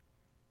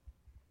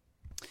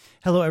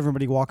Hello,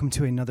 everybody. Welcome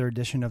to another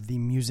edition of the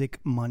Music,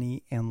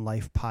 Money, and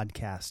Life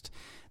podcast.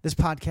 This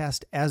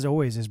podcast, as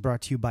always, is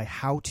brought to you by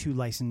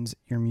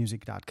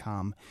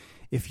howtolicenseyourmusic.com.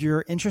 If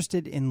you're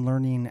interested in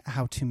learning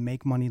how to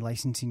make money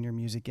licensing your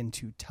music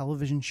into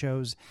television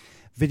shows,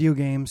 video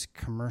games,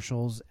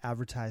 commercials,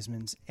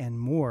 advertisements, and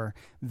more,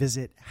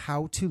 visit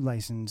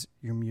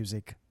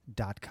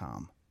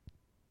howtolicenseyourmusic.com.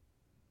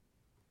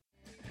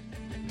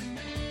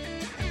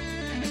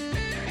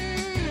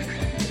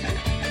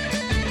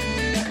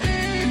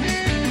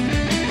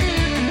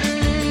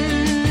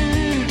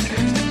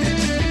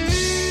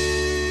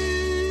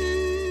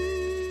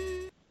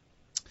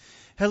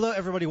 Hello,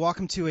 everybody.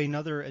 Welcome to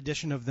another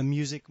edition of the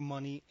Music,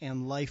 Money,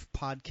 and Life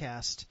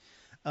podcast.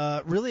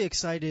 Really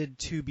excited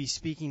to be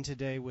speaking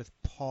today with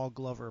Paul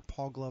Glover.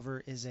 Paul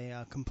Glover is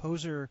a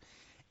composer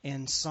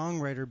and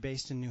songwriter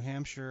based in New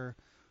Hampshire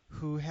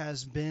who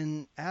has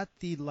been at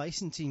the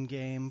licensing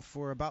game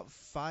for about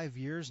 5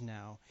 years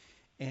now.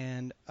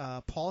 And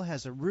Paul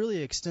has a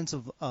really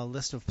extensive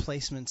list of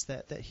placements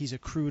that he's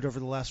accrued over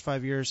the last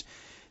 5 years.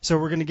 So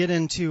we're going to get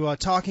into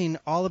talking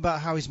all about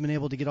how he's been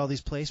able to get all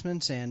these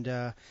placements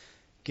and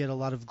get a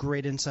lot of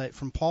great insight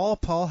from Paul.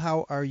 Paul,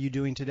 how are you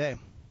doing today?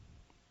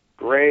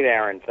 Great,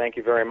 Aaron. Thank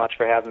you very much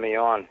for having me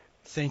on.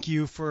 Thank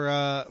you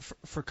for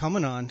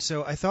coming on.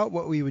 So I thought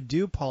what we would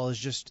do, Paul, is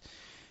just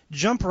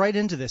jump right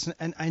into this.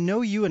 And I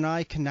know you and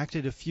I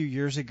connected a few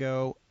years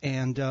ago,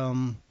 and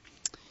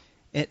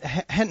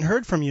hadn't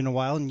heard from you in a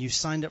while, and you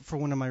signed up for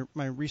one of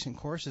my recent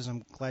courses.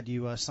 I'm glad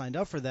you signed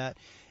up for that.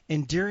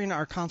 And during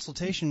our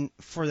consultation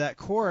for that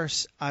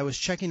course, I was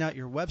checking out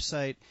your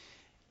website,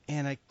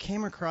 and I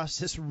came across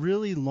this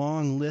really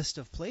long list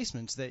of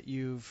placements that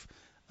you've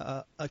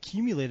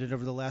accumulated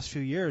over the last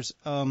few years.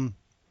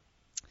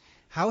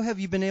 How have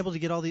you been able to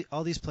get all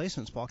these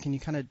placements, Paul? Can you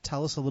kind of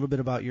tell us a little bit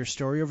about your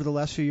story over the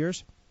last few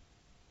years?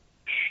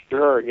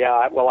 Sure,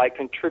 yeah. Well, I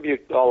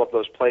contribute all of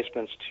those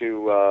placements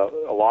to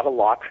a lot of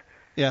luck,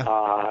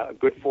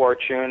 good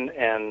fortune,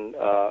 and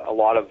a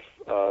lot of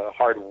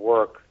hard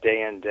work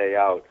day in, day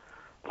out.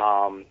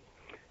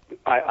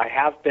 I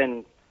have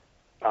been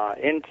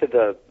into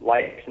the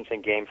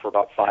licensing game for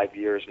about 5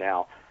 years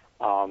now.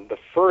 The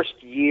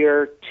first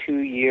year, 2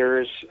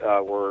 years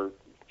were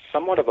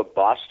somewhat of a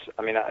bust.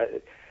 I mean,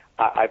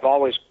 I've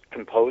always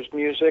composed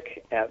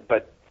music,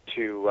 but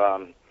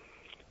to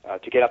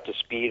get up to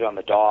speed on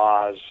the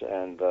DAWs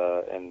and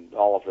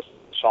all of the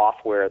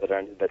software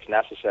that's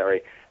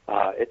necessary,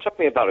 it took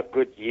me about a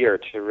good year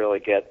to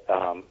really get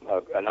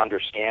an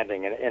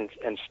understanding,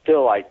 and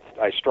still I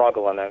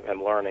struggle and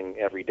I'm learning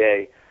every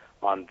day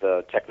on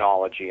the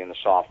technology and the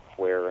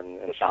software and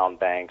sound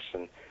banks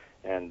and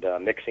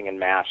mixing and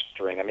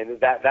mastering. I mean,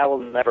 that will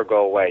never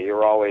go away.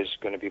 You're always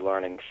going to be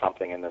learning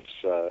something in this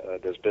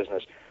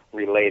business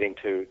relating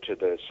to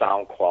the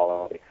sound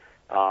quality.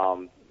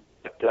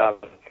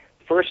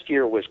 First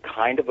year was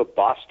kind of a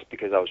bust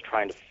because I was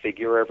trying to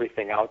figure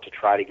everything out to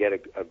try to get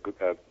a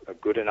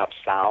good enough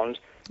sound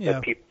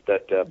that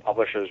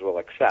publishers will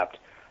accept.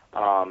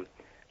 And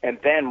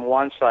then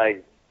once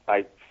I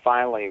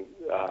finally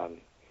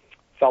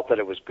felt that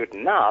it was good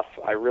enough,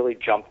 I really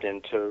jumped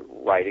into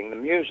writing the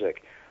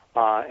music.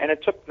 And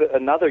it took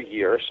another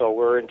year, so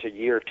we're into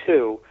year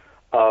 2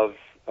 of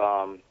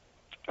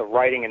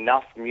writing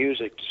enough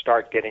music to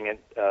start getting it,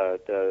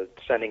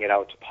 sending it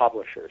out to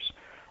publishers.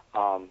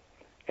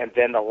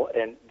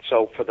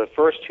 So for the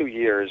first 2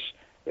 years,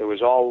 it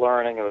was all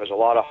learning, it was a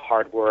lot of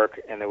hard work,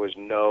 and there was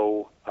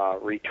no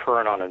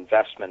return on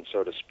investment,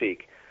 so to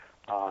speak.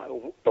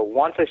 But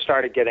once I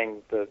started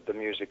getting the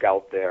music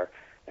out there,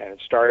 and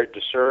it started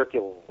to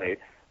circulate,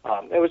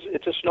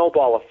 it's a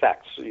snowball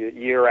effect. So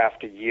year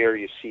after year,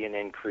 you see an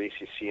increase.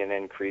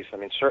 I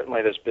mean,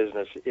 certainly this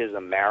business is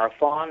a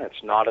marathon.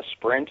 It's not a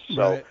sprint.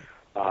 So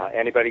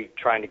anybody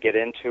trying to get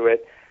into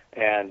it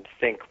and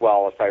think,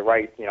 well, if I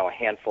write, a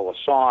handful of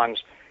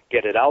songs,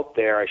 get it out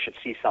there, I should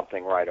see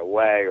something right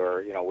away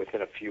or,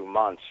 within a few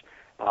months.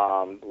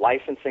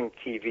 Licensing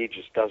TV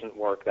just doesn't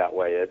work that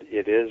way.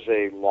 It is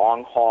a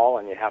long haul,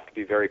 and you have to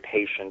be very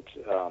patient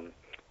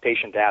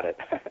at it.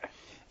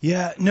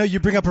 Yeah, no,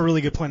 you bring up a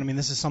really good point. I mean,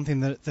 this is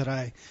something that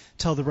I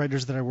tell the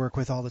writers that I work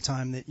with all the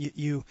time, that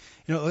you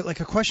know,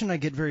 like a question I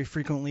get very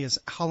frequently is,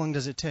 how long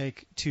does it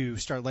take to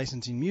start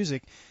licensing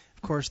music?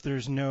 Of course,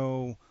 there's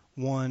no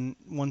one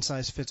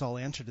size fits all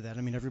answer to that.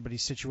 I mean,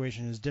 everybody's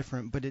situation is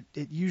different, but it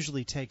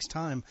usually takes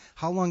time.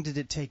 How long did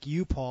it take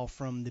you, Paul,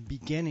 from the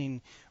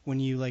beginning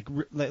when you like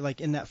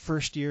in that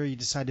first year you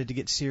decided to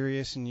get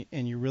serious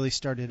and you really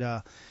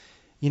started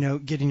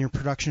getting your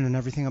production and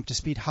everything up to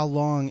speed? How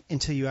long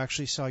until you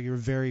actually saw your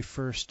very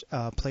first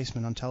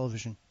placement on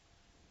television?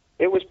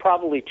 It was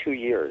probably 2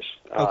 years.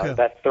 Okay.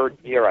 That third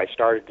year, I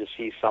started to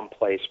see some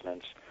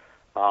placements.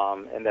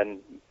 And then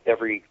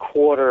every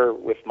quarter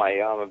with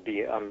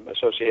I'm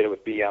associated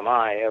with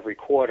BMI, every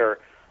quarter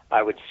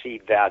I would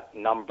see that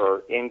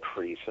number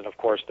increase. And, of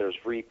course, there's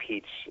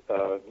repeats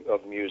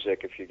of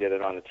music if you get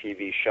it on a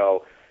TV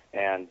show.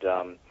 And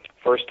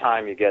first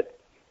time you get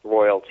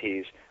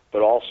royalties,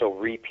 but also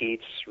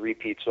repeats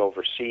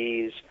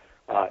overseas,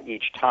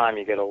 each time.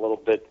 You get a little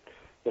bit,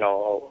 a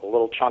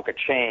little chunk of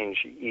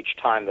change each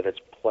time that it's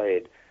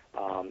played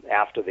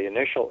after the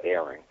initial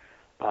airing.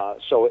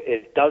 So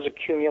it does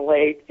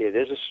accumulate. It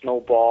is a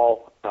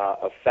snowball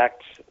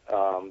effect.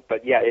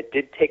 But yeah, it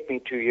did take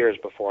me 2 years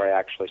before I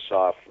actually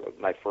saw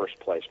my first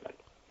placement.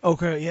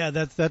 Okay, yeah,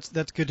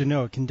 that's good to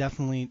know. It can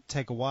definitely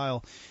take a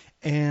while.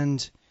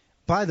 And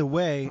by the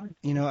way,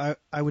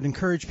 I would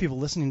encourage people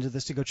listening to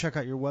this to go check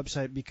out your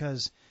website,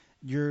 because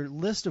your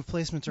list of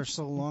placements are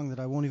so long that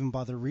I won't even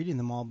bother reading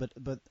them all.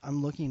 But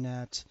I'm looking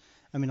at,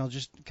 I'll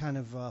just kind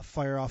of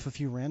fire off a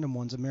few random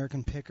ones: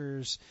 American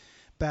Pickers,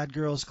 Bad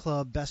Girls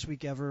Club, Best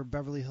Week Ever,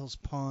 Beverly Hills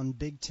Pawn,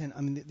 Big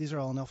Ten. These are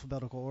all in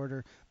alphabetical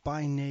order.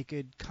 Buy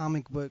Naked,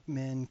 Comic Book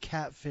Men,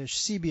 Catfish,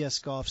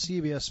 CBS Golf,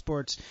 CBS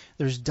Sports.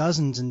 There's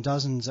dozens and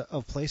dozens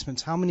of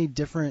placements.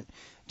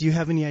 Do you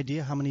have any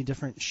idea how many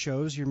different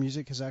shows your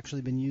music has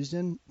actually been used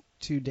in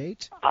to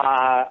date?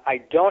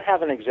 I don't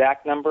have an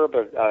exact number,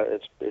 but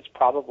it's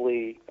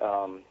probably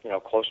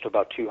close to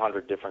about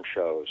 200 different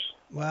shows.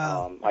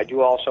 Wow. I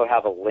do also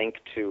have a link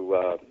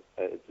to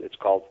it's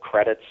called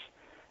Credits,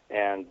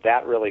 and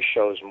that really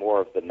shows more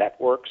of the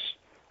networks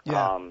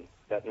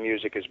that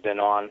music has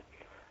been on.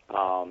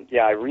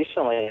 I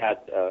recently had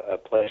a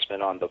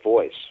placement on The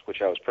Voice,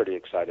 which I was pretty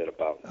excited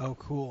about. Oh,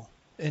 cool.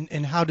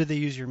 And how did they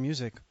use your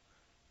music?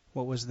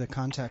 What was the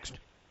context?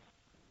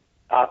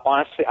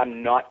 Honestly,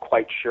 I'm not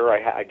quite sure.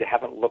 I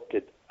haven't looked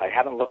it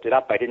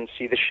up. I didn't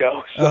see the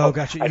show, so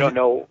gotcha. I don't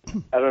know.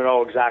 I don't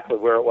know exactly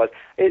where it was.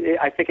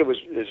 I think it was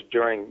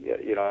during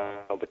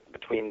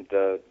between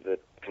the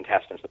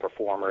contestants, the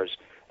performers,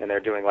 and they're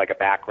doing like a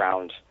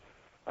background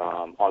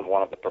on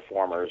one of the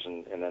performers,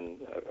 and then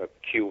a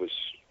cue was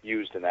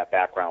used in that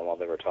background while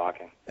they were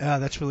talking.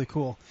 That's really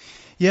cool.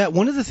 Yeah,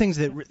 one of the things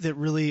that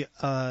really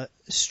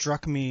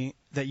struck me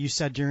that you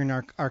said during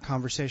our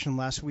conversation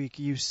last week,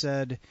 you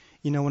said,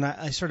 when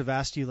I sort of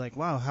asked you, like,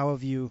 wow, how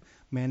have you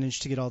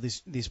managed to get all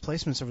these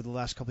placements over the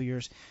last couple of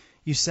years?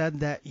 You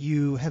said that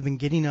you have been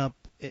getting up,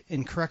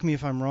 and correct me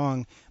if I'm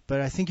wrong,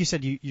 but I think you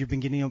said you've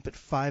been getting up at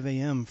 5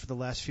 a.m. for the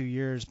last few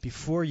years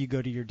before you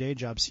go to your day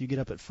job. So you get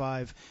up at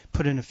 5,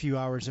 put in a few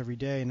hours every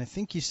day, and I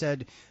think you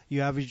said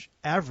you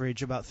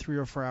average about 3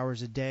 or 4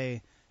 hours a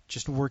day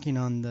just working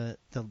on the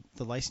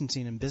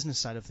licensing and business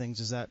side of things.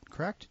 Is that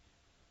correct?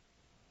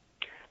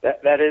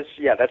 That is,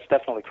 yeah, that's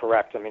definitely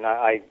correct.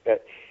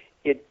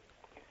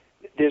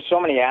 There's so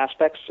many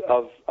aspects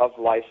of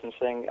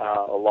licensing,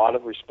 a lot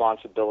of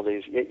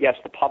responsibilities. Yes,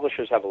 the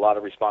publishers have a lot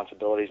of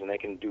responsibilities, and they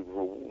can do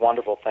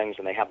wonderful things,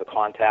 and they have the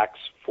contacts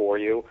for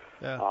you.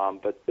 Yeah.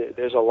 But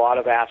there's a lot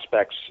of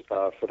aspects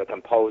for the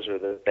composer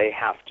that they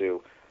have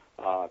to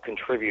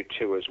contribute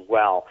to as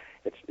well.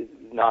 It's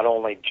not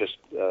only just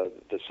the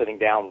sitting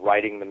down,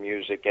 writing the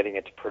music, getting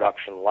it to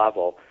production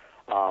level,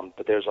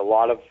 but there's a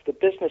lot of the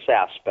business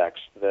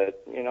aspects that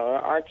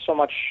aren't so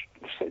much.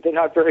 They're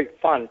not very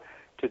fun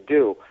to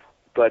do,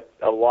 but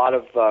a lot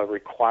of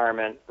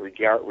requirement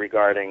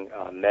regarding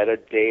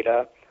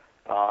metadata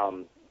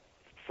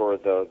for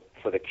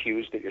the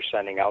cues that you're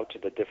sending out to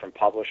the different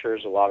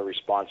publishers. A lot of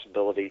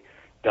responsibility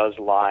does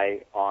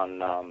lie on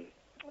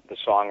the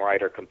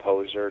songwriter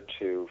composer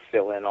to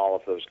fill in all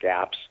of those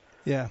gaps.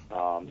 Yeah.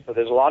 So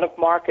there's a lot of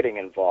marketing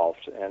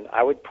involved, and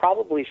I would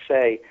probably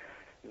say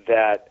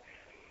that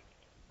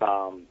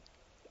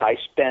I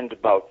spend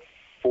about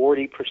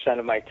 40%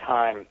 of my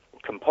time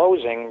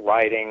composing,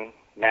 writing,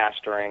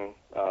 mastering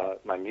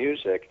my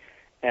music,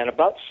 and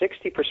about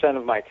 60%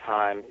 of my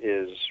time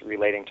is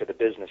relating to the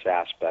business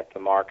aspect, the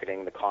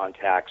marketing, the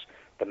contacts,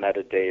 the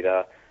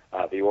metadata,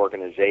 the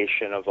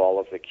organization of all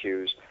of the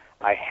cues.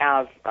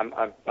 I've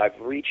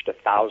reached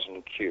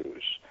 1,000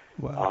 cues.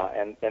 Wow.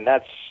 And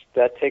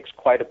that takes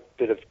quite a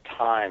bit of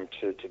time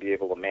to be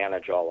able to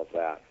manage all of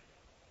that.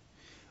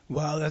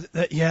 Wow,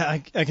 I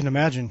can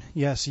imagine.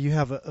 Yeah, so you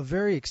have a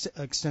very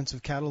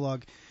extensive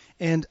catalog.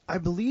 And I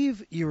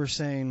believe you were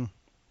saying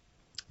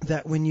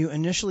that when you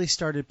initially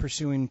started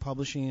pursuing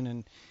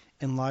publishing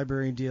and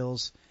library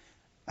deals,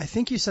 I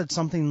think you said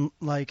something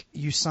like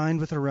you signed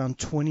with around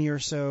 20 or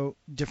so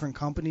different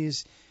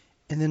companies,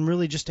 and then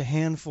really just a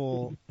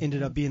handful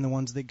ended up being the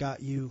ones that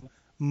got you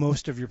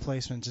most of your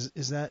placements.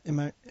 Is that, am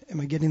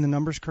I getting the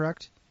numbers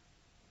correct?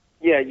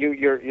 Yeah,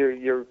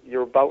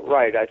 you're about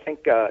right. I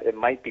think it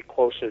might be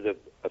closer to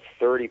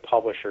 30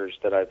 publishers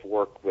that I've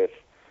worked with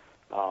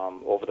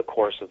over the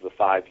course of the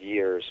 5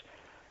 years,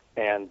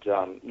 and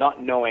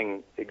not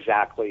knowing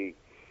exactly,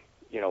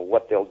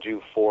 what they'll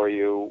do for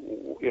you,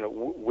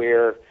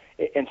 where.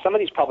 And some of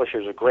these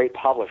publishers are great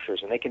publishers,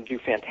 and they can do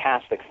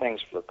fantastic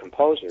things for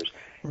composers.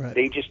 Right.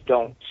 They just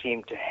don't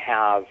seem to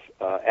have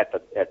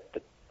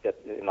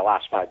in the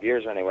last 5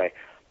 years anyway,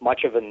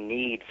 much of a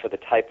need for the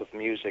type of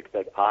music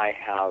that I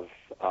have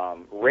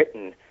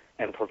written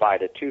and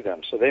provided to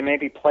them. So they may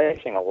be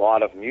placing a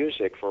lot of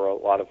music for a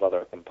lot of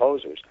other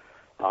composers,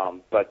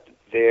 but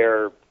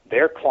their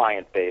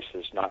client base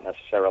is not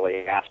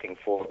necessarily asking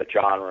for the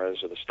genres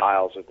or the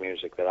styles of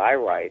music that I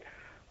write.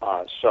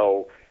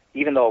 So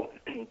even though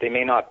they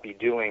may not be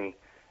doing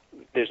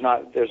there's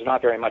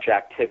not very much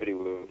activity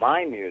with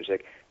my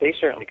music, they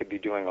certainly could be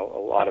doing a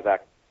lot of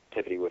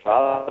activity with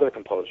other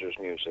composers'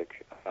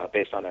 music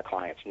based on their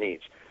clients'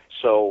 needs.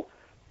 So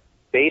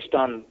based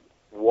on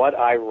what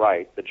I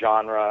write, the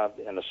genre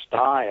and the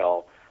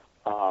style,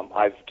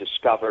 I've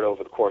discovered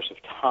over the course of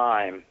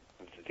time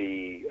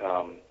the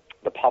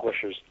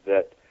publishers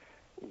that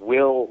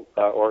will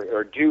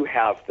or do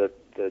have the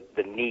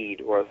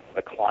need or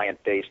the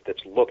client base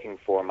that's looking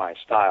for my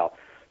style.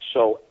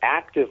 So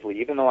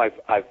actively, even though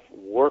I've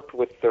worked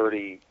with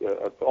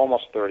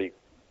almost 30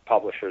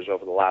 publishers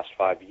over the last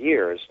 5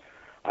 years,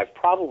 I've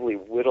probably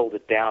whittled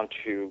it down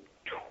to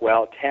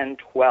 10,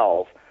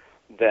 12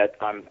 that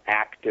I'm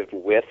active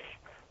with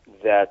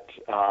that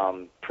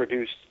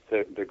produce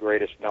the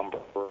greatest number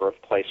of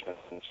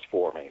placements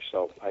for me.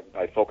 So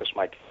I focus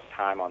my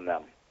time on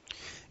them.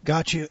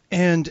 Got you.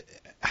 And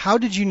how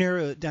did you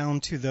narrow it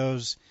down to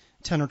those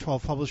 10 or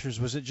 12 publishers?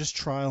 Was it just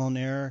trial and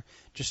error,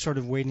 just sort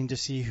of waiting to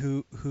see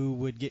who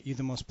would get you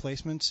the most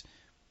placements?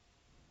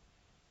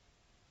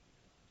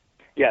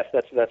 Yes,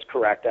 that's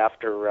correct.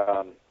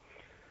 After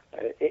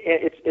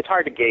it's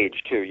hard to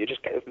gauge too.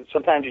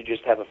 Sometimes you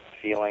just have a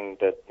feeling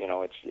that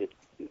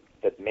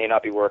that may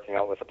not be working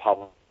out with a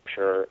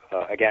publisher.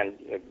 Again,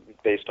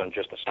 based on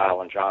just the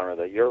style and genre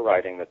that you're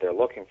writing that they're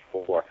looking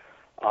for.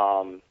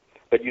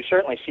 But you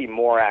certainly see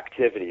more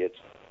activity. It's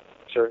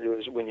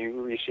when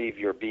you receive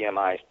your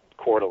BMI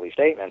quarterly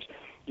statements,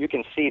 you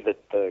can see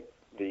that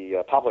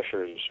the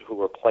publishers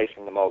who are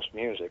placing the most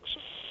music.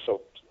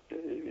 So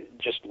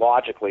just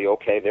logically,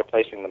 okay, they're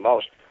placing the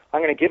most.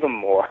 I'm going to give them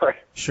more.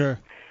 Sure.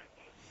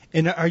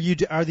 And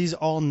are these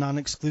all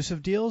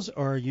non-exclusive deals,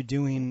 or are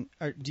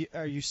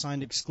you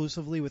signed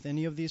exclusively with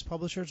any of these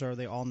publishers, or are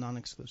they all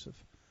non-exclusive?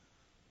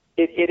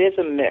 It is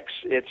a mix.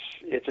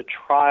 It's a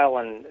trial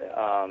and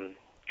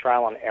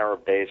error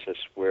basis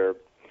where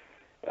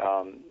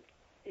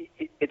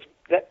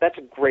that's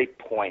a great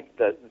point.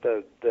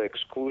 The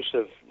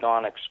exclusive,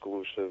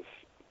 non-exclusive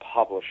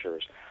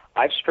publishers.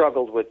 I've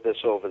struggled with this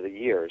over the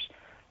years,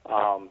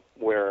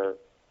 where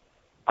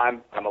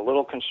I'm a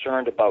little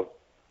concerned about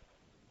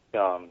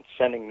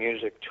sending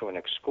music to an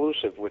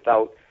exclusive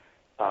without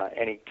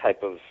any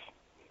type of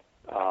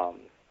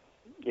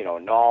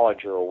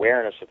knowledge or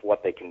awareness of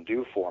what they can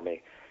do for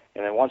me.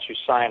 And then once you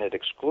sign it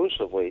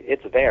exclusively,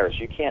 it's theirs.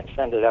 You can't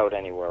send it out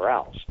anywhere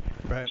else.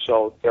 Right.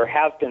 So there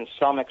have been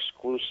some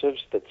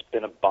exclusives that's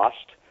been a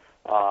bust,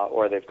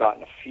 or they've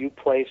gotten a few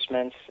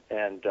placements,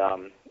 and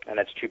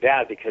it's too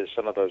bad because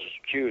some of those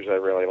cues I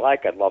really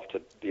like. I'd love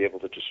to be able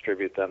to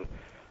distribute them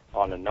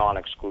on a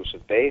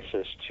non-exclusive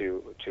basis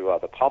to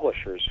other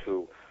publishers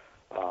who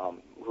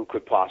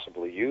could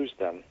possibly use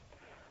them.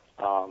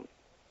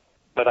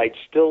 But I'd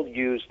still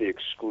use the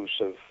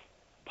exclusive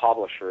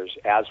publishers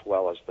as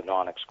well as the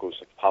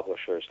non-exclusive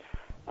publishers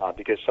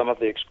because some of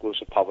the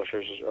exclusive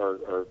publishers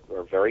are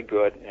very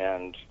good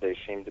and they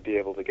seem to be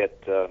able to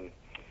get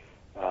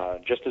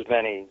just as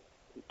many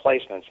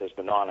placements as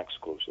the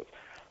non-exclusive.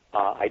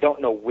 I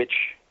don't know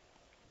which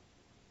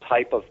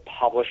type of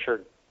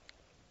publisher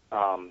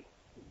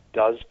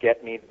does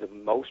get me the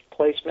most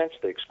placements,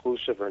 the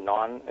exclusive or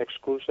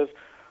non-exclusive.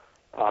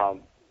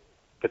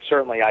 But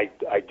certainly I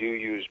do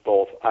use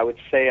both. I would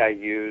say I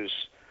use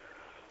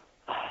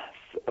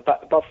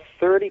about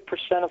 30%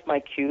 of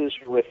my cues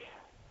are with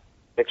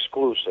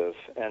exclusive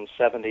and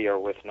 70 are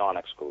with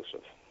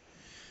non-exclusive.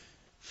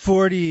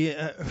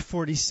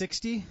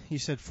 40-60? You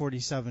said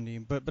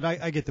 40-70, but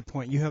I get the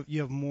point. You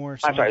have more.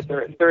 I'm sorry,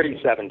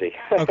 30-70.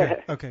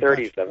 Okay.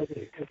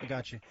 30-70. I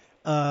got you.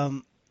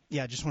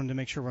 Yeah, just wanted to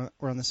make sure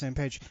we're on the same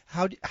page.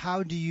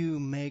 How do you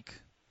make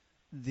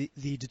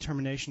the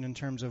determination in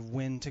terms of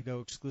when to go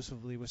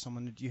exclusively with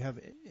someone? Do you have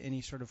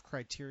any sort of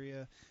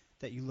criteria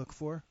that you look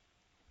for?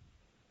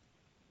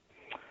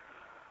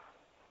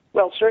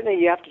 Well, certainly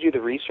you have to do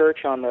the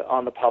research on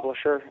the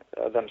publisher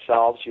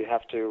themselves. You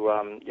have to,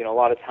 a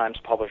lot of times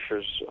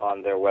publishers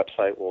on their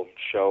website will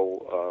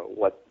show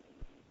what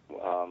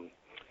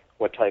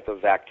type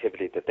of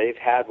activity that they've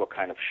had, what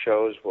kind of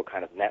shows, what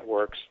kind of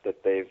networks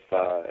that they've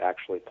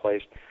actually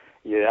placed.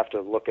 You have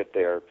to look at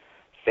their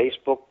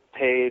Facebook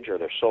page or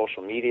their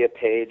social media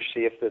page,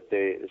 see if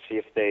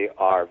they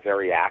are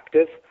very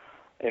active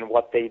in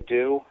what they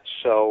do.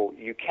 So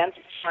you can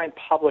find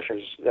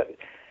publishers that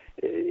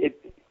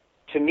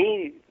to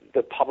me,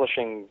 the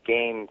publishing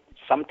game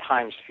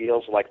sometimes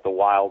feels like the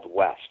Wild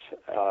West.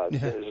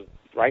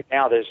 Right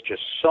now, there's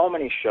just so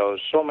many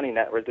shows, so many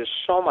networks. There's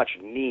so much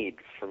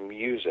need for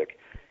music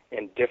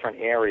in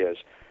different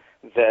areas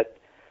that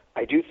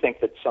I do think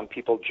that some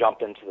people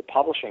jump into the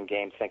publishing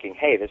game thinking,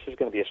 hey, this is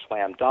going to be a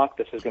slam dunk.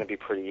 This is going to be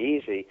pretty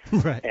easy.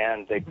 Right.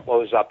 And they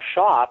close up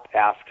shop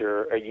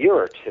after a year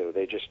or two.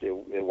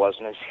 It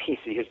wasn't as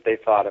easy as they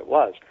thought it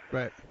was.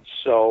 Right.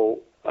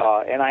 So,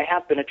 and I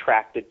have been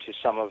attracted to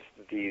some of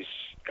these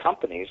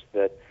companies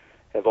that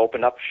have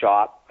opened up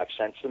shop, I've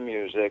sent some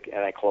music,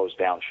 and I closed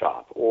down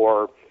shop.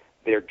 Or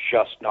they're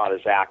just not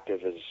as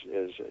active as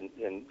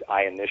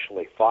I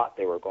initially thought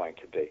they were going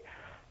to be.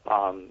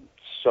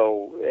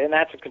 And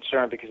that's a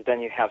concern because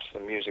then you have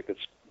some music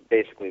that's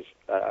basically,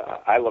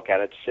 I look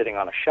at it sitting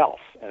on a shelf,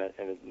 and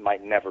it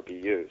might never be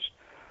used.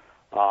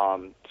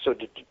 So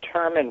to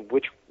determine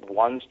which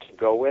ones to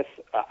go with,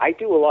 I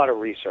do a lot of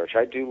research.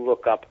 I do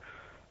look up,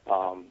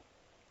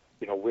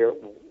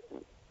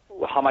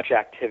 how much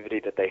activity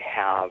that they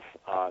have,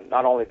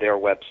 not only their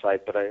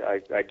website, but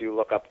I do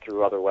look up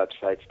through other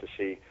websites to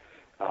see,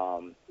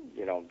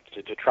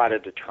 to try to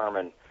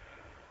determine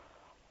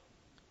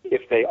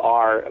if they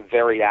are a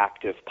very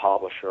active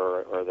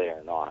publisher or they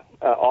are not.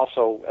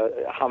 Also,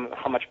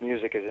 how much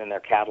music is in their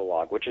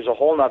catalog, which is a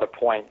whole other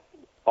point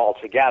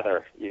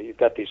altogether. You've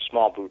got these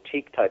small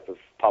boutique type of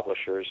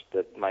publishers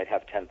that might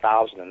have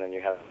 10,000, and then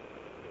you have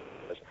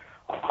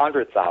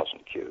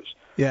 100,000 cues.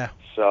 Yeah.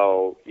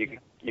 So you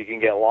can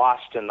get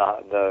lost in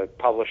the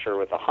publisher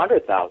with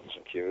 100,000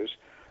 cues,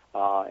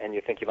 and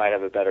you think you might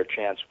have a better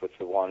chance with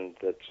the one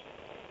that's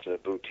a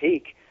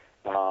boutique.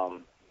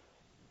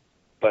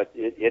 But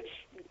it's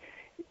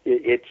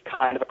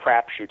kind of a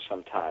crapshoot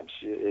sometimes.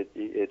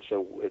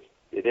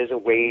 It is a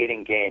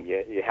waiting game.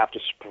 You have to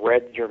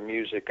spread your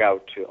music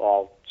out to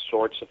all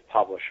sorts of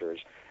publishers,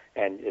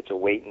 and it's a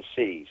wait and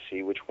see.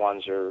 See which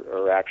ones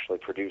are actually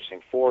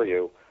producing for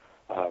you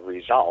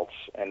results,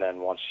 and then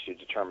once you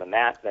determine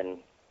that, then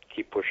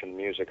keep pushing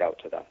music out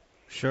to them.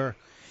 Sure.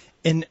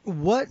 And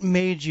what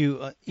made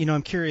you,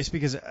 I'm curious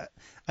because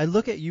I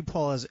look at you,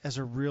 Paul, as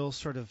a real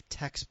sort of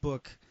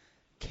textbook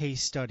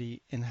case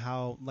study in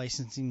how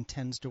licensing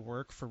tends to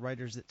work for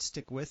writers that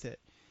stick with it.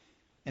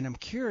 And I'm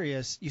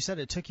curious, you said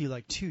it took you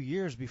like 2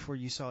 years before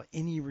you saw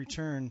any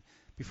return,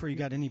 before you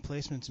got any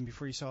placements, and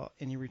before you saw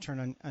any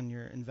return on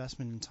your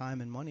investment in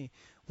time and money.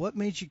 What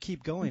made you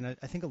keep going?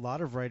 I think a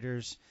lot of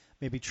writers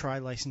maybe try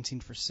licensing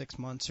for 6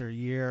 months or a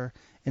year,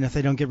 and if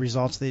they don't get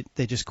results,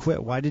 they just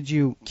quit. Why did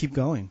you keep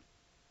going?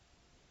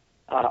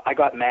 I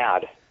got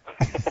mad.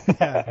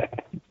 Yeah.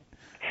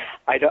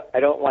 I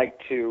don't like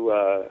to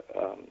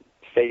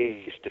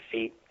face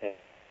defeat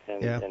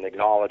and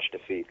acknowledge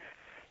defeat.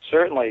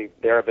 Certainly,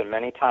 there have been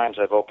many times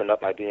I've opened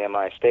up my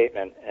BMI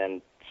statement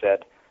and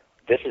said,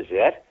 "This is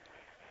it,"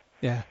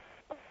 Yeah.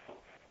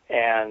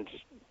 and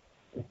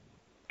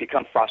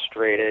become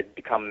frustrated,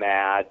 become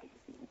mad,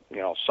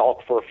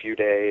 sulk for a few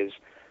days,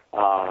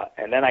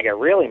 and then I get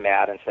really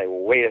mad and say,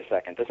 "Well, wait a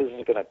second, this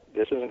isn't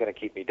gonna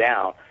keep me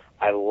down.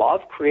 I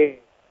love creating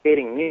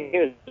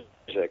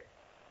music.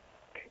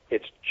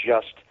 It's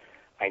just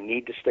I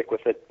need to stick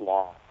with it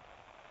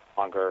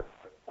longer.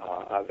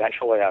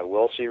 Eventually, I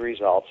will see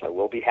results. I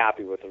will be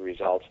happy with the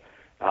results,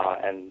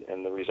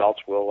 and the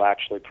results will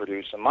actually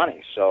produce some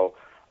money." So,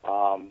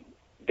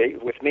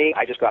 with me,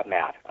 I just got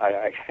mad.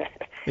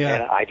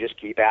 And I just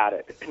keep at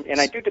it. And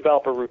I do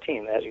develop a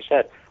routine, as you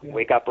said.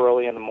 Wake up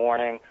early in the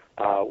morning,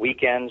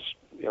 weekends,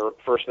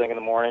 first thing in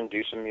the morning,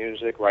 do some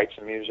music, write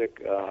some music,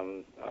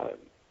 and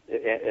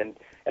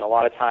a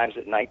lot of times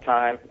at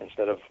nighttime,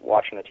 instead of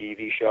watching a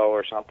TV show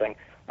or something,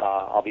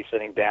 I'll be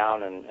sitting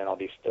down and I'll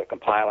be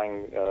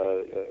compiling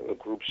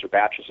groups or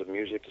batches of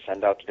music to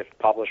send out to different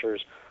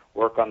publishers,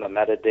 work on the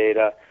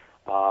metadata,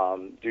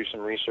 do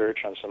some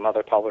research on some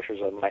other publishers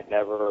I might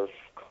never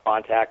have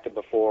contacted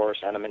before,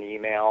 send them an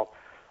email.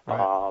 Right.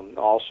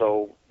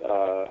 Also,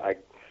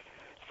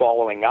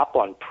 following up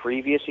on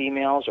previous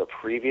emails or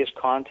previous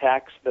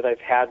contacts that I've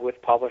had with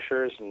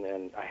publishers,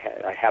 and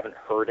I haven't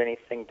heard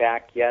anything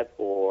back yet,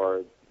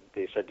 or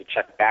they said to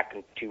check back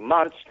in 2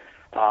 months.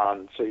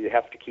 So you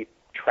have to keep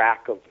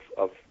track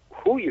of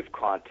who you've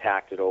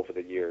contacted over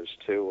the years,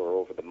 too, or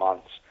over the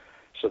months,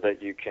 so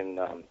that you can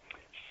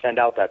send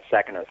out that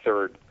second or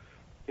third,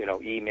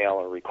 email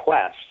or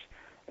request.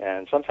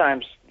 And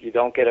sometimes you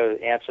don't get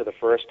an answer the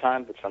first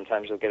time, but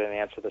sometimes you'll get an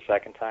answer the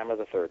second time or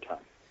the third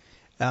time.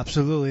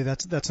 Absolutely.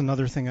 That's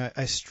another thing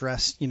I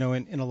stress, in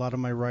a lot of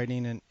my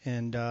writing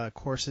and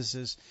courses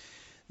is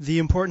the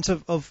importance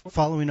of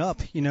following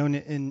up,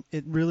 and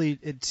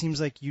it seems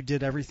like you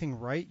did everything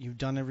right. You've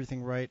done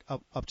everything right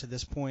up to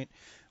this point.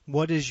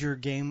 What is your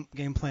game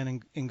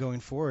plan in going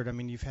forward? I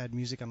mean, you've had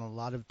music on a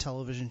lot of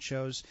television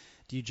shows.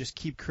 Do you just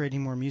keep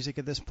creating more music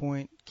at this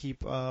point?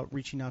 Keep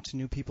reaching out to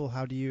new people?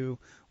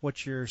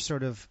 What's your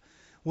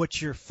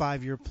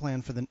 5-year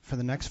plan for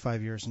the next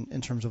 5 years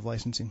in terms of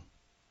licensing?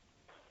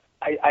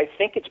 I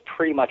think it's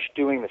pretty much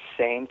doing the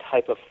same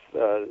type of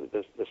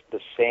the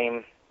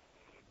same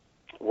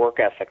work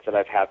ethic that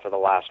I've had for the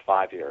last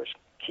 5 years.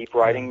 Keep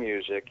writing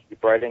music,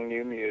 keep writing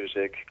new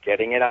music,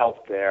 getting it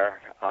out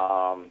there.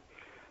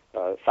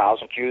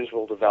 1,000 cues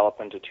will develop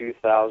into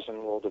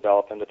 2,000, will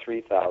develop into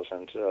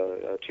 3,000.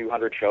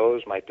 200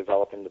 shows might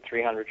develop into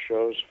 300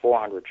 shows,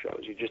 400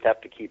 shows. You just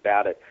have to keep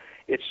at it.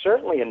 It's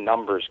certainly a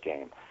numbers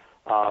game.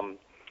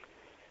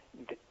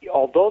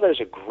 Although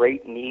there's a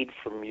great need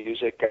for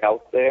music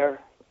out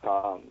there,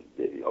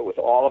 with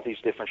all of these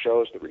different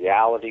shows, the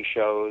reality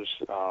shows,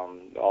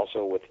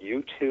 also with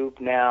YouTube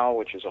now,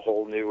 which is a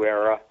whole new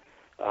era,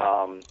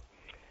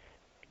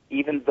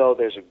 even though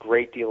there's a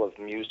great deal of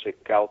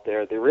music out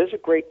there, there is a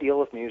great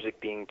deal of music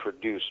being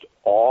produced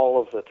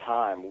all of the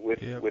time with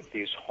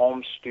these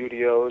home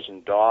studios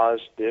and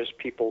DAWs. There's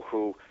people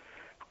who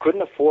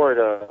couldn't afford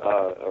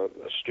a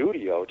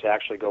studio to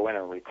actually go in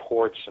and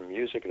record some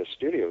music at a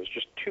studio. It was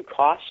just too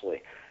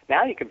costly.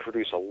 Now you can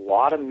produce a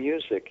lot of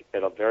music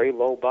at a very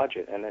low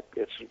budget, and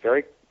it's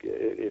very,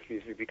 if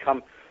you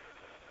become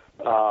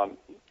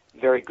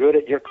very good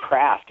at your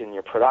craft and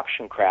your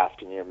production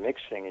craft and your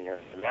mixing and your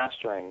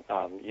mastering,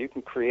 you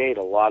can create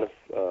a lot of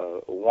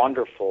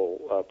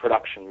wonderful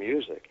production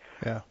music.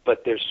 Yeah.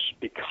 But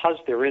because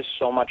there is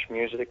so much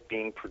music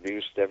being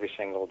produced every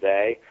single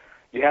day,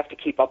 you have to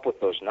keep up with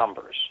those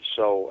numbers.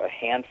 So a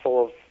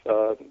handful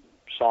of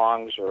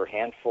songs or a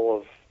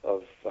handful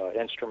of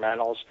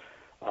instrumentals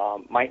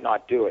might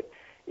not do it.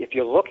 If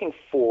you're looking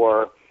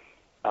for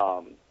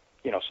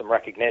some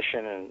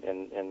recognition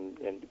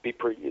and be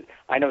pretty.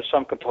 I know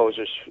some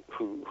composers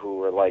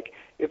who are like,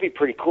 it'd be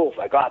pretty cool if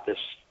I got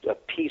a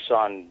piece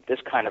on this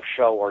kind of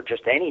show or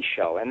just any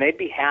show, and they'd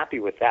be happy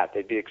with that.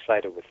 They'd be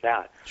excited with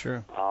that.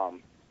 Sure.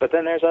 But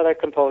then there's other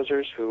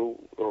composers who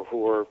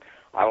are,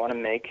 I want to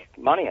make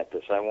money at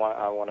this. I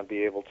want to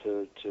be able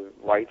to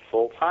write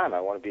full time.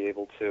 I want to be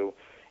able to,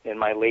 in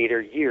my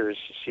later years,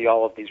 see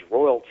all of these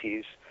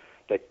royalties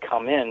that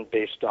come in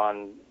based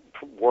on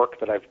work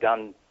that I've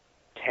done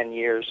 10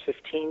 years,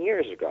 15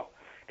 years ago.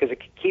 Because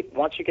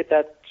once you get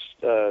that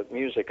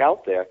music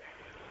out there,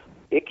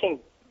 it can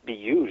be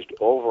used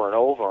over and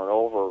over and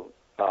over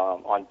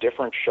on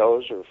different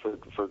shows or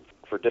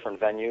for different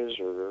venues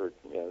or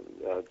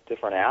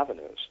different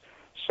avenues.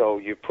 So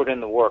you put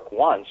in the work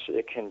once,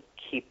 it can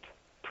keep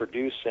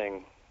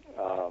producing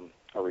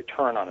a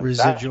return on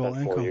residual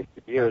investment income for you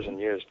for years and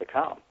years to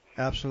come.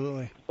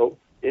 Absolutely. So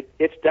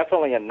it's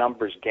definitely a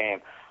numbers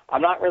game.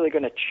 I'm not really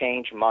going to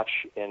change much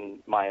in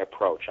my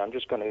approach. I'm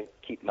just going to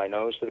keep my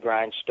nose to the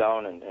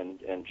grindstone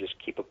and just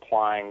keep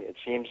applying. It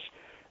seems,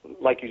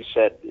 like you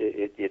said,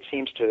 it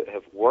seems to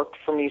have worked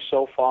for me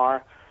so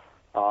far.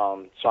 So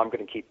I'm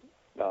going to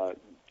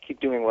keep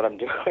doing what I'm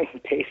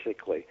doing,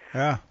 basically.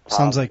 Yeah,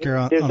 sounds like you're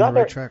on the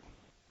right track.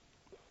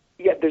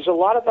 Yeah, there's a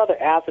lot of other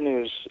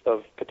avenues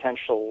of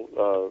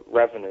potential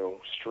revenue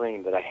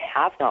stream that I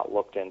have not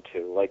looked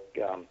into, like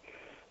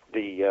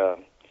the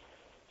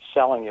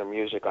selling your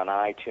music on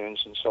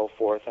iTunes and so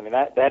forth. I mean,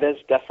 that is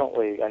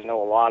definitely, I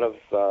know a lot of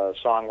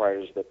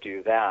songwriters that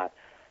do that,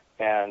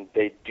 and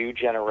they do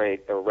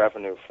generate a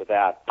revenue for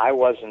that. I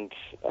wasn't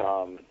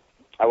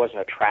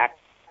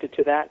attracted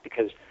to that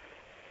because,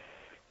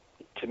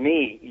 to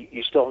me,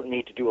 you still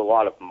need to do a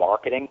lot of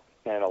marketing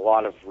and a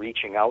lot of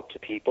reaching out to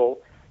people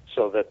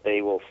so that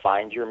they will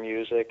find your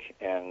music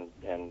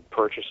and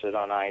purchase it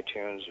on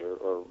iTunes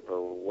or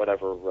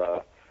whatever,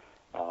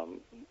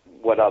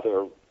 what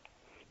other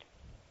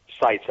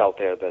sites out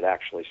there that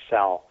actually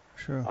sell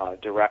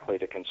directly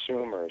to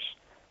consumers.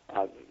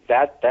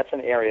 That's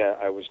an area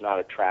I was not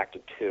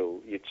attracted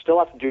to. You'd still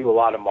have to do a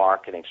lot of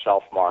marketing,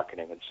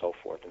 self-marketing and so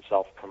forth, and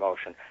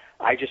self-promotion.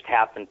 I just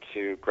happened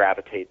to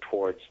gravitate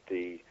towards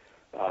the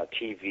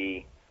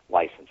TV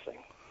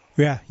licensing.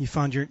 Yeah, you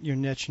found your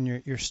niche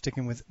and you're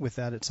sticking with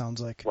that, it sounds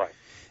like. Right.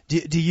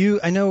 Do you,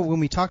 I know when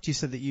we talked, you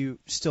said that you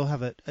still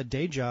have a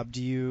day job.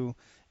 Do you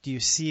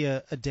see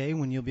a day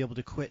when you'll be able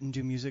to quit and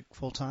do music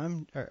full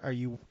time?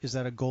 Is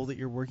that a goal that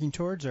you're working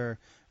towards, or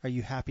are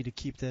you happy to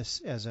keep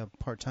this as a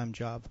part-time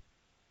job?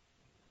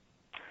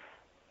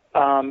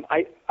 I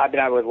mean,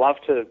 I would love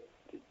to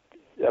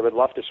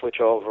switch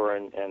over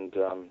and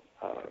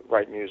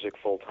write music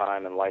full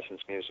time and license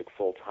music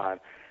full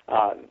time.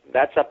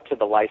 That's up to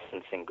the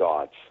licensing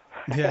gods.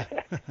 Yeah.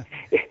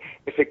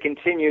 If it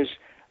continues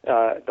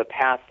the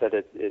path that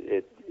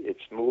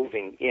it's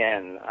moving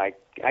in,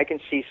 I can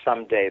see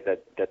someday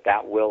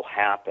that will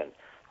happen.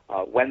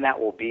 When that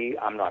will be,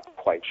 I'm not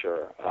quite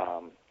sure.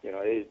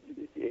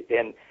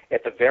 And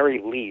at the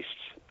very least,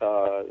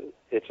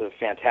 it's a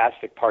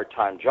fantastic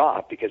part-time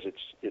job because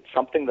it's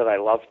something that I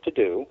love to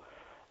do.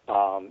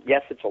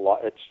 Yes, it's a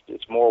lot.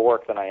 It's more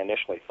work than I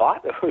initially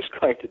thought it was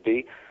going to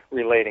be,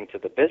 relating to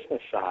the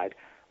business side.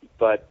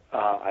 But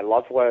I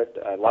love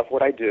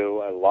what I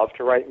do. I love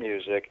to write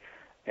music.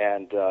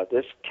 And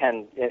this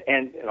can,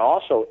 and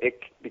also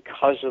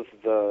because of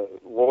the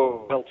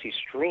royalty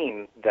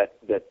stream that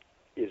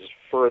is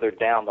further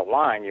down the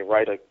line. You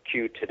write a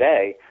cue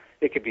today,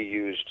 it could be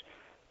used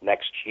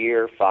next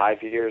year,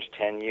 5 years,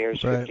 10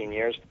 years, 15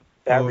 years.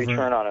 That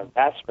return on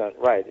investment,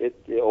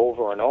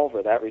 over and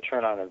over, that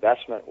return on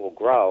investment will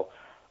grow.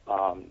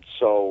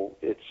 So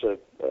it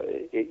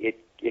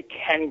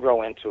can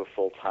grow into a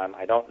full time.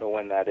 I don't know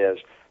when that is,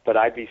 but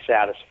I'd be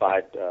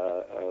satisfied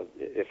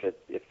if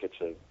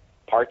it's a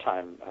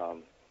part-time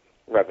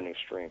revenue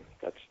stream.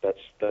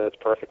 That's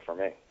perfect for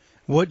me.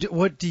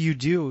 What do you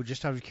do?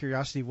 Just out of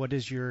curiosity, what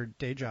is your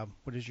day job?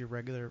 What is your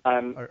regular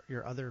or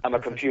your other? I'm a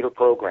computer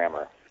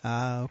programmer.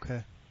 Ah,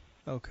 okay.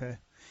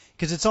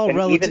 Because it's all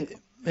relative.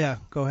 Yeah,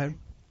 go ahead.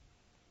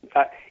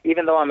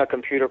 Even though I'm a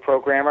computer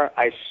programmer,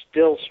 I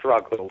still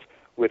struggled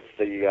with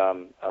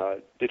the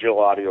digital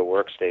audio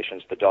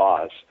workstations, the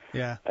DAWs,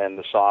 and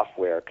the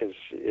software, because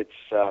it's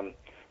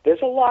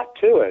there's a lot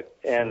to it,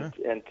 and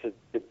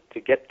to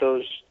get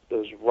those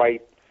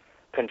right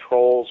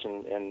controls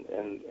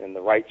in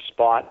the right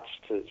spots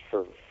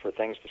for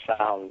things to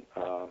sound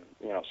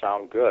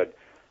sound good.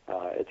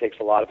 It takes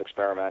a lot of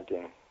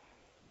experimenting.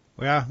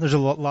 Yeah, there's a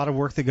lot of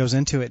work that goes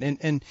into it,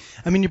 and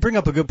I mean, you bring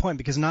up a good point,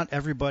 because not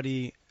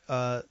everybody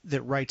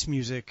that writes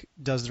music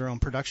does their own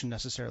production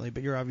necessarily,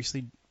 but you're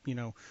obviously,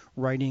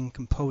 writing,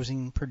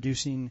 composing,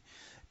 producing,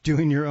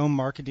 doing your own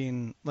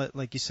marketing.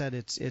 Like you said,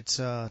 it's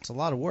a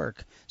lot of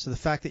work. So the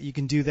fact that you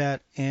can do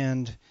that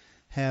and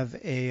have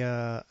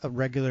a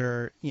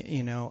regular,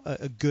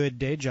 a good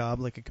day job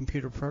like a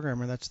computer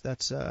programmer,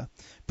 that's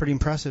pretty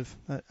impressive.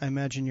 I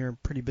imagine you're a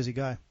pretty busy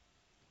guy.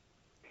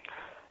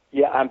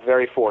 Yeah, I'm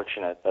very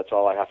fortunate. That's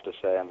all I have to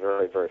say. I'm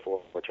very, very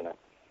fortunate.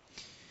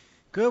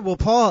 Good. Well,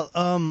 Paul,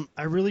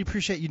 I really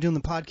appreciate you doing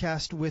the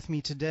podcast with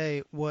me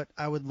today. What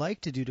I would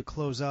like to do to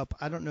close up,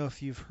 I don't know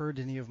if you've heard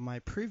any of my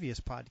previous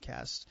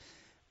podcasts,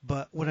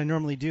 but what I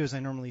normally do is I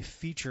normally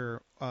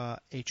feature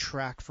a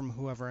track from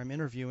whoever I'm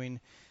interviewing.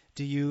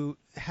 Do you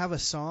have a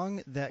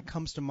song that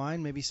comes to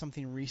mind, maybe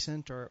something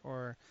recent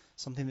or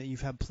something that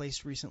you've had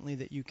placed recently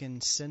that you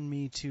can send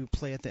me to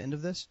play at the end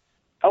of this?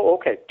 Oh,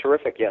 okay.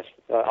 Terrific. Yes.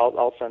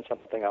 I'll send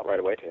something out right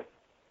away to you.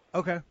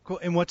 Okay, cool.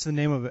 And what's the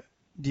name of it?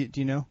 Do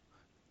you know?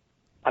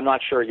 I'm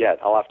not sure yet.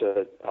 I'll have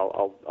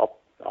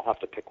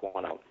to pick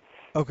one out.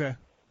 Okay.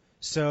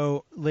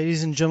 So,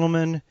 ladies and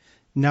gentlemen,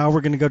 now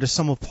we're going to go to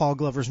some of Paul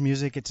Glover's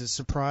music. It's a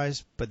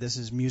surprise, but this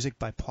is music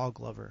by Paul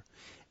Glover.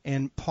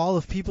 And Paul,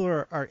 if people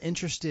are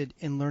interested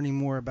in learning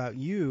more about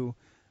you,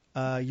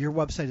 your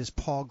website is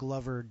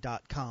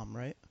paulglover.com,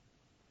 right?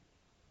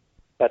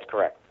 That's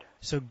correct.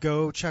 So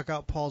go check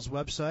out Paul's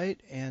website.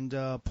 And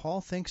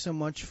Paul, thanks so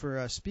much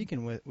for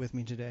speaking with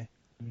me today.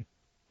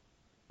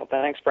 Well,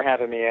 thanks for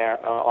having me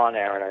on,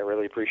 Aaron. I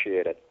really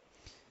appreciate it.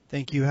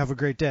 Thank you. Have a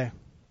great day.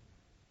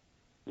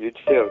 You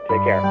too.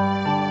 Take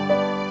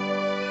care.